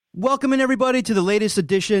Welcome in, everybody, to the latest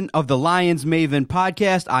edition of the Lions Maven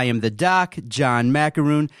podcast. I am the Doc, John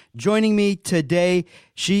Macaroon. Joining me today,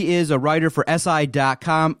 she is a writer for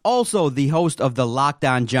SI.com, also the host of the Locked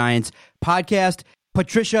On Giants podcast.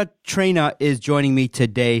 Patricia Traina is joining me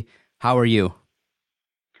today. How are you?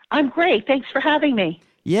 I'm great. Thanks for having me.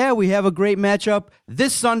 Yeah, we have a great matchup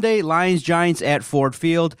this Sunday, Lions-Giants at Ford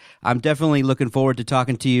Field. I'm definitely looking forward to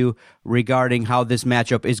talking to you regarding how this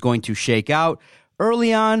matchup is going to shake out.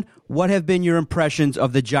 Early on, what have been your impressions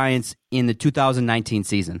of the Giants in the 2019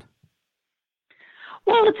 season?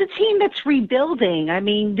 Well, it's a team that's rebuilding. I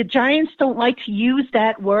mean, the Giants don't like to use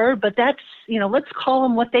that word, but that's, let's call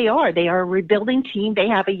them what they are. They are a rebuilding team. They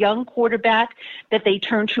have a young quarterback that they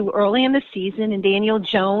turned to early in the season in Daniel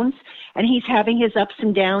Jones, and he's having his ups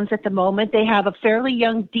and downs at the moment. They have a fairly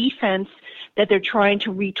young defense that they're trying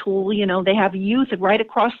to retool. They have youth right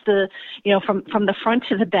across the, from the front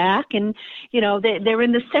to the back. And, they're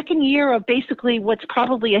in the second year of basically what's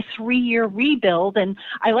probably a 3-year rebuild. And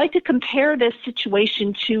I like to compare this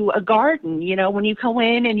situation to a garden. When you go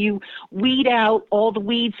in and you weed out all the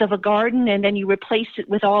weeds of a garden and then you replace it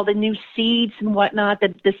with all the new seeds and whatnot,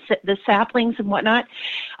 the saplings and whatnot,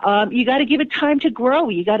 you got to give it time to grow.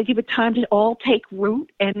 You got to give it time to all take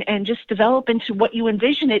root and just develop into what you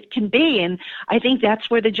envision it can be. And I think that's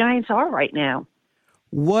where the Giants are right now.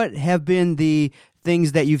 What have been the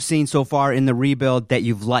things that you've seen so far in the rebuild that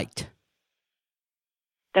you've liked?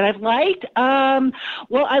 That I've liked?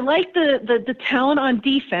 Well, I like the talent on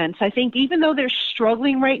defense. I think even though they're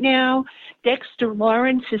struggling right now, Dexter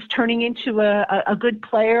Lawrence is turning into a good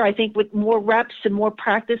player. I think with more reps and more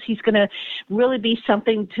practice, he's going to really be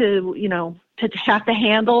something to have to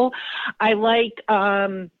handle. I like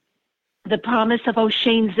the promise of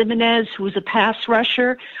O'Shane Ximines, who's a pass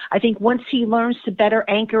rusher. I think once he learns to better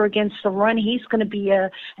anchor against the run, he's going to be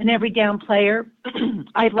an every down player.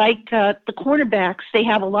 I like the cornerbacks. They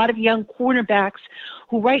have a lot of young cornerbacks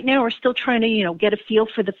who right now are still trying to, get a feel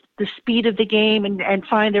for the speed of the game and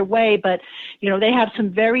find their way. But, they have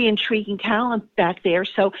some very intriguing talent back there.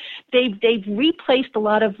 So they've replaced a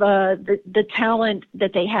lot of the talent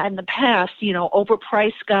that they had in the past,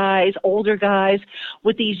 overpriced guys, older guys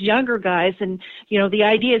with these younger guys. And, the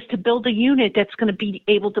idea is to build a unit that's going to be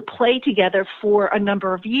able to play together for a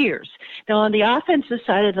number of years. Now, on the offensive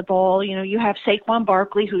side of the ball, you have Saquon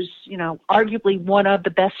Barkley, who's, arguably one of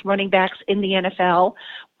the best running backs in the NFL.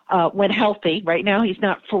 When healthy. Right now, he's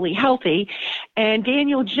not fully healthy. And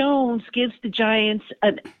Daniel Jones gives the Giants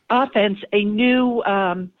an offense a new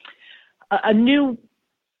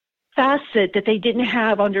facet that they didn't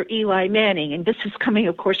have under Eli Manning. And this is coming,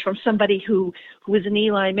 of course, from somebody who is an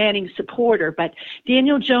Eli Manning supporter. But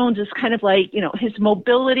Daniel Jones is kind of like, his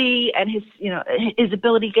mobility and his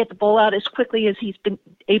ability to get the ball out as quickly as he's been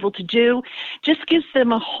able to do just gives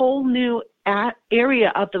them a whole new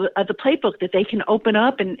area of the playbook that they can open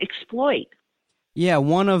up and exploit. Yeah,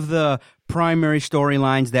 one of the primary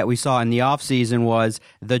storylines that we saw in the offseason was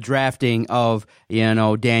the drafting of,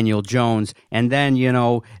 Daniel Jones. And then,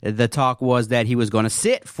 the talk was that he was going to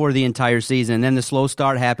sit for the entire season. And then the slow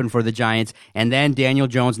start happened for the Giants. And then Daniel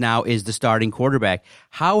Jones now is the starting quarterback.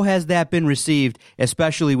 How has that been received,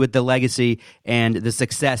 especially with the legacy and the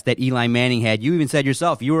success that Eli Manning had? You even said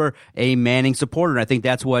yourself you were a Manning supporter. And I think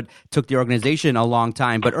that's what took the organization a long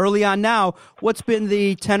time. But early on now, what's been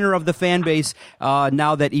the tenor of the fan base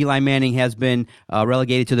now that Eli Manning has been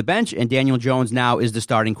relegated to the bench and Daniel Jones now is the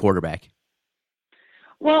starting quarterback?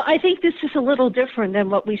 Well, I think this is a little different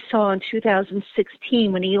than what we saw in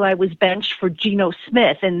 2016 when Eli was benched for Geno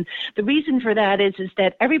Smith. And the reason for that is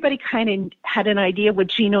that everybody kind of had an idea what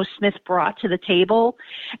Geno Smith brought to the table,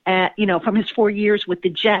 from his 4 years with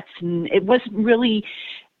the Jets. And it wasn't really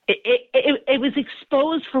it was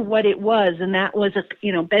exposed for what it was, and that was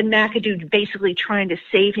Ben McAdoo basically trying to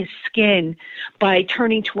save his skin by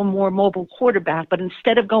turning to a more mobile quarterback. But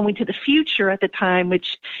instead of going to the future at the time,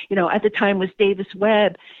 which at the time was Davis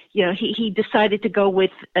Webb, he decided to go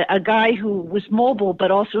with a guy who was mobile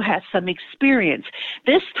but also had some experience.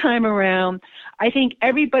 This time around, I think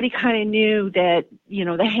everybody kind of knew that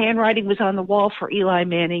the handwriting was on the wall for Eli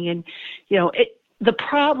Manning, and the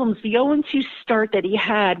problems, the 0-2 start that he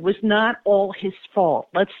had was not all his fault.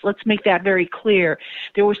 Let's make that very clear.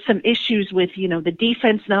 There were some issues with, the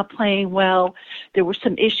defense not playing well. There were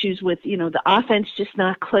some issues with, the offense just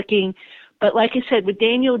not clicking. But like I said, with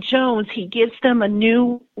Daniel Jones, he gives them a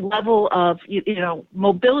new level of,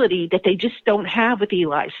 mobility that they just don't have with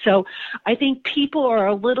Eli. So I think people are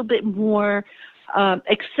a little bit more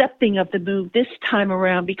accepting of the move this time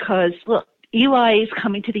around because, look, Eli is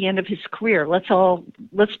coming to the end of his career.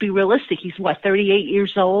 Let's be realistic. He's 38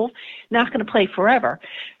 years old, not going to play forever.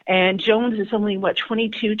 And Jones is only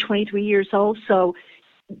 22, 23 years old. So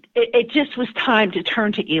it just was time to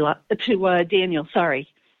turn to Daniel. Sorry.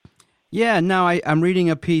 Yeah, now I'm reading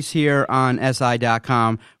a piece here on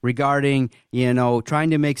SI.com regarding, trying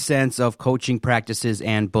to make sense of coaching practices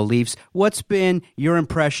and beliefs. What's been your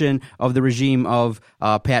impression of the regime of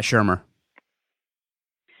Pat Shurmur?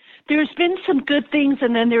 There's been some good things,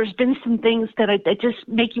 and then there's been some things that just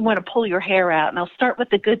make you want to pull your hair out. And I'll start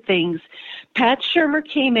with the good things. Pat Shurmur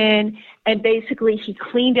came in, and basically he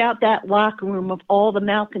cleaned out that locker room of all the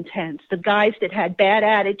malcontents, the guys that had bad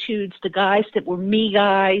attitudes, the guys that were me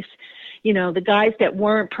guys, the guys that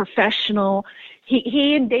weren't professional.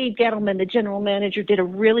 He and Dave Gettleman, the general manager, did a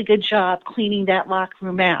really good job cleaning that locker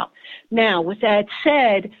room out. Now, with that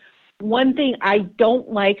said, one thing I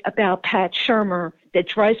don't like about Pat Shurmur that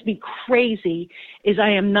drives me crazy is I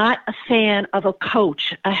am not a fan of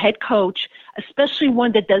a head coach, especially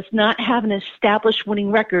one that does not have an established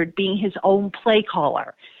winning record, being his own play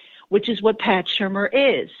caller, which is what Pat Shurmur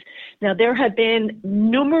is. Now, there have been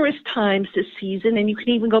numerous times this season, and you can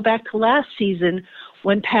even go back to last season,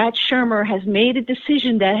 when Pat Shurmur has made a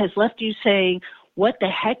decision that has left you saying, what the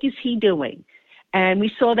heck is he doing? And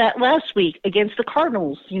we saw that last week against the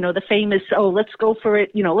Cardinals, the famous, let's go for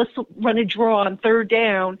it, let's run a draw on third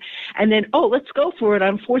down, and then, let's go for it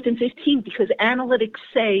on 4th and 15 because analytics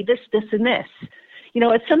say this, this, and this.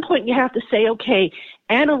 At some point you have to say, okay,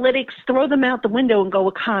 analytics, throw them out the window and go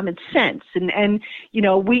with common sense. And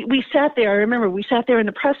we sat there, I remember we sat there in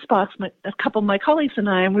the press box, a couple of my colleagues and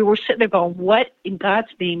I, and we were sitting there going, what in God's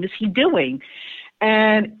name is he doing?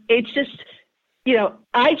 And it's just,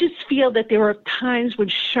 I just feel that there are times when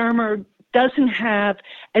Shurmur doesn't have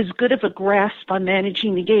as good of a grasp on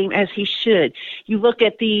managing the game as he should. You look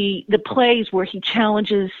at the plays where he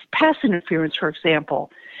challenges pass interference, for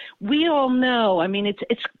example. We all know,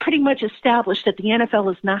 it's pretty much established that the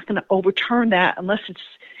NFL is not going to overturn that unless it's,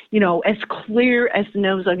 as clear as the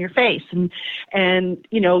nose on your face. And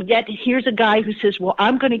yet here's a guy who says, well,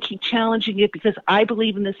 I'm going to keep challenging it because I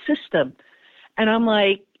believe in the system. And I'm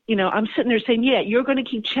like, I'm sitting there saying, yeah, you're going to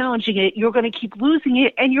keep challenging it, you're going to keep losing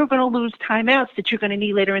it, and you're going to lose timeouts that you're going to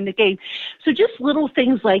need later in the game. So just little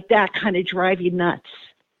things like that kind of drive you nuts.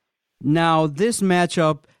 Now, this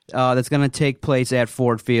matchup that's going to take place at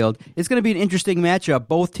Ford Field, it's going to be an interesting matchup.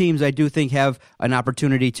 Both teams, I do think, have an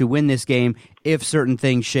opportunity to win this game if certain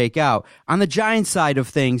things shake out. On the Giants side of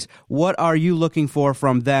things, what are you looking for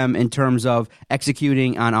from them in terms of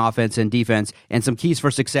executing on offense and defense and some keys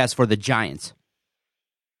for success for the Giants?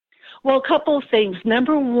 Well, a couple of things.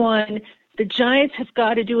 Number one, the Giants have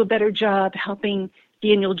got to do a better job helping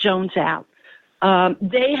Daniel Jones out.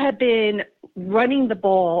 They have been running the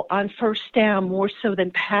ball on first down more so than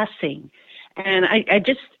passing. And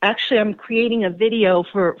I'm creating a video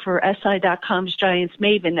for SI.com's Giants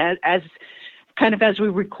Maven as we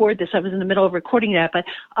record this. I was in the middle of recording that, but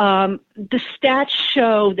the stats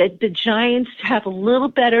show that the Giants have a little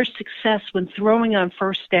better success when throwing on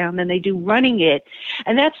first down than they do running it,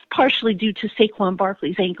 and that's partially due to Saquon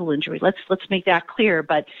Barkley's ankle injury. Let's make that clear.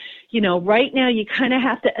 But right now you kind of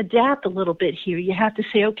have to adapt a little bit here. You have to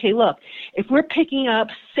say, okay, look, if we're picking up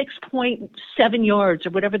 6.7 yards or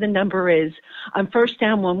whatever the number is on first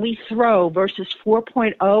down when we throw versus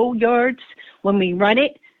 4.0 yards when we run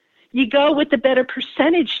it, you go with the better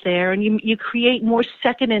percentage there, and you create more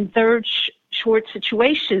second and third short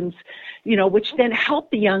situations, which then help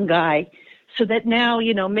the young guy so that now,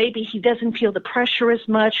 maybe he doesn't feel the pressure as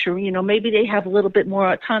much, or, maybe they have a little bit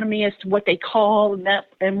more autonomy as to what they call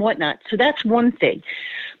and whatnot. So that's one thing.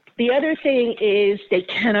 The other thing is they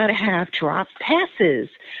cannot have dropped passes.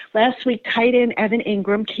 Last week, tight end Evan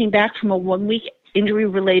Ingram came back from a 1-week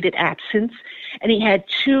injury-related absence, and he had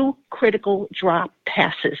 2 critical drop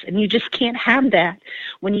passes. And you just can't have that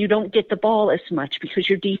when you don't get the ball as much because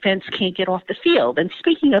your defense can't get off the field. And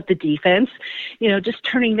speaking of the defense, just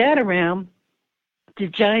turning that around, the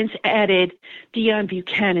Giants added Deion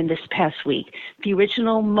Buchanan this past week, the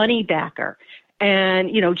original money backer. And,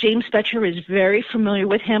 James Bettcher is very familiar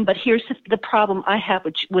with him, but here's the problem I have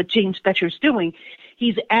with what James Bettcher's doing.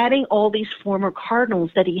 He's adding all these former Cardinals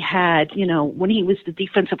that he had, when he was the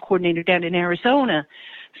defensive coordinator down in Arizona.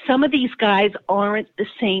 Some of these guys aren't the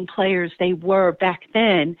same players they were back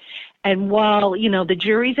then. And while, the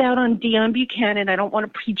jury's out on Deion Buchanan, I don't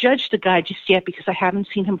want to prejudge the guy just yet because I haven't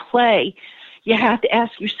seen him play. You have to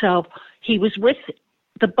ask yourself, he was with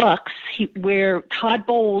the Bucks, where Todd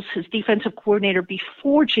Bowles, his defensive coordinator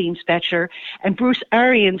before James Bettcher, and Bruce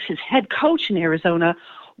Arians, his head coach in Arizona,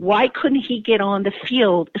 Why couldn't he get on the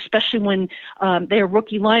field, especially when their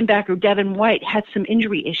rookie linebacker, Devin White, had some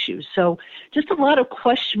injury issues? So just a lot of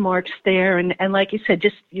question marks there. And like you said,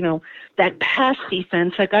 just, that pass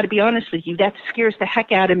defense, I got to be honest with you, that scares the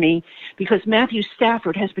heck out of me because Matthew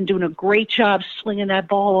Stafford has been doing a great job slinging that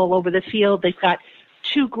ball all over the field. They've got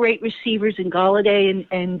two great receivers in Golladay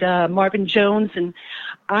and Marvin Jones, and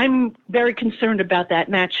I'm very concerned about that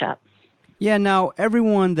matchup. Yeah, now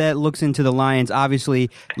everyone that looks into the Lions obviously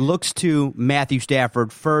looks to Matthew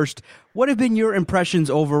Stafford first. What have been your impressions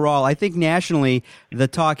overall? I think nationally the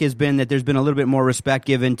talk has been that there's been a little bit more respect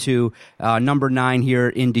given to number 9 here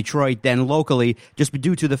in Detroit than locally, just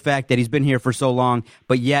due to the fact that he's been here for so long,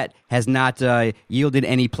 but yet has not yielded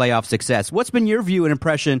any playoff success. What's been your view and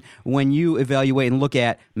impression when you evaluate and look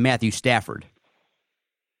at Matthew Stafford?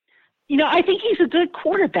 I think he's a good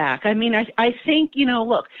quarterback. I mean, I think,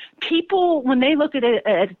 look, people, when they look at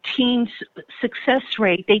a team's success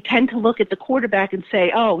rate, they tend to look at the quarterback and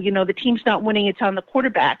say, oh, the team's not winning, it's on the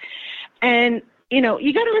quarterback. And, you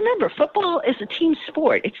got to remember, football is a team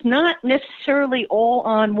sport. It's not necessarily all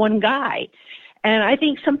on one guy. And I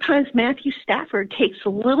think sometimes Matthew Stafford takes a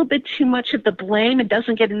little bit too much of the blame and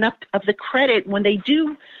doesn't get enough of the credit when they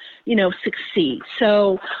do succeed.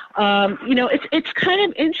 So, it's kind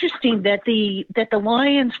of interesting that the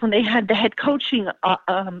Lions, when they had the head coaching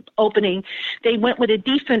opening, they went with a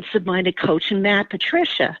defensive-minded coach in Matt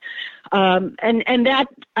Patricia. And that,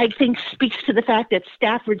 I think, speaks to the fact that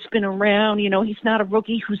Stafford's been around. He's not a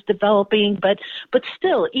rookie who's developing, but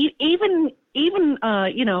still, even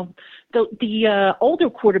the older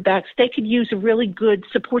quarterbacks, they could use a really good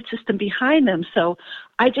support system behind them. So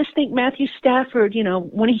I just think Matthew Stafford,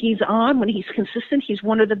 when he's consistent, he's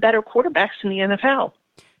one of the better quarterbacks in the NFL.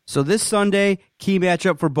 So this Sunday, key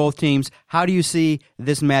matchup for both teams. How do you see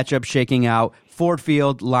this matchup shaking out? Ford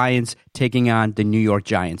Field, Lions taking on the New York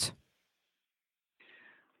Giants.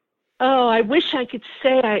 Oh, I wish I could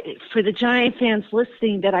say for the Giant fans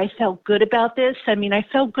listening that I felt good about this. I mean, I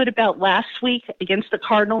felt good about last week against the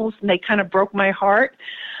Cardinals, and they kind of broke my heart.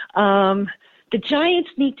 The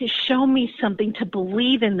Giants need to show me something to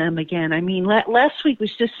believe in them again. I mean, last week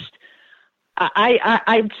was just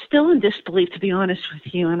I'm still in disbelief, to be honest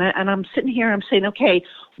with you. And I'm sitting here, I'm saying, okay,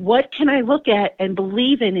 what can I look at and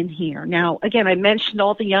believe in here? Now, again, I mentioned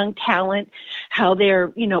all the young talent, how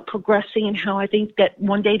they're, progressing and how I think that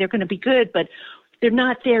one day they're going to be good, but they're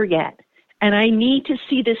not there yet. And I need to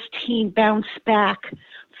see this team bounce back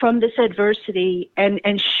from this adversity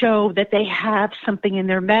and show that they have something in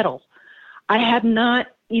their mettle. I have not,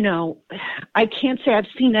 I can't say I've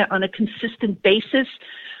seen that on a consistent basis.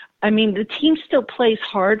 I mean, the team still plays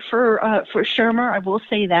hard for Shurmur. I will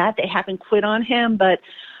say that. They haven't quit on him, but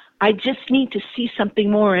I just need to see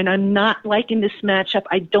something more, and I'm not liking this matchup.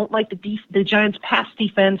 I don't like the Giants' pass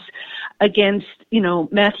defense against,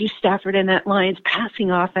 Matthew Stafford and that Lions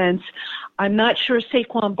passing offense. I'm not sure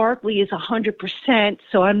Saquon Barkley is 100%,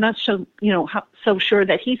 so I'm not so sure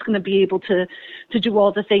that he's going to be able to do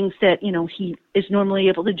all the things that, he is normally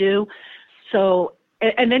able to do. So,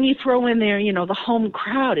 and then you throw in there, the home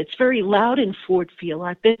crowd. It's very loud in Ford Field.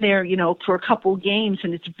 I've been there, for a couple of games,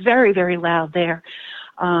 and it's very, very loud there.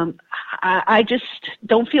 I just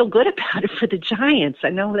don't feel good about it for the Giants. I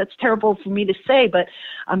know that's terrible for me to say, but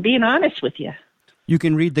I'm being honest with you. You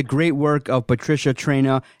can read the great work of Patricia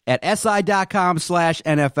Traina at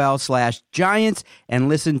si.com/NFL/Giants and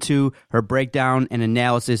listen to her breakdown and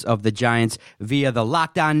analysis of the Giants via the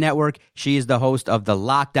Locked On Network. She is the host of the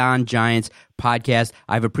Locked On Giants podcast.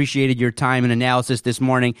 I've appreciated your time and analysis this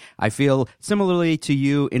morning. I feel similarly to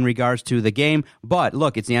you in regards to the game, but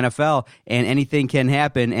look, it's the NFL and anything can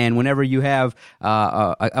happen. And whenever you have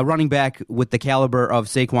a running back with the caliber of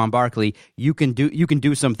Saquon Barkley, you can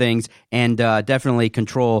do some things and definitely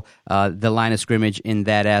control the line of scrimmage in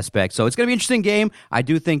that aspect. So it's going to be an interesting game. I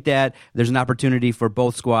do think that there's an opportunity for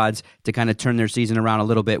both squads to kind of turn their season around a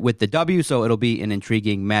little bit with the W, so it'll be an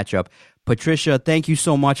intriguing matchup. Patricia, thank you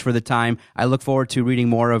so much for the time. I look forward to reading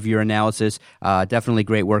more of your analysis. Definitely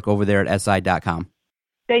great work over there at si.com.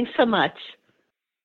 Thanks so much.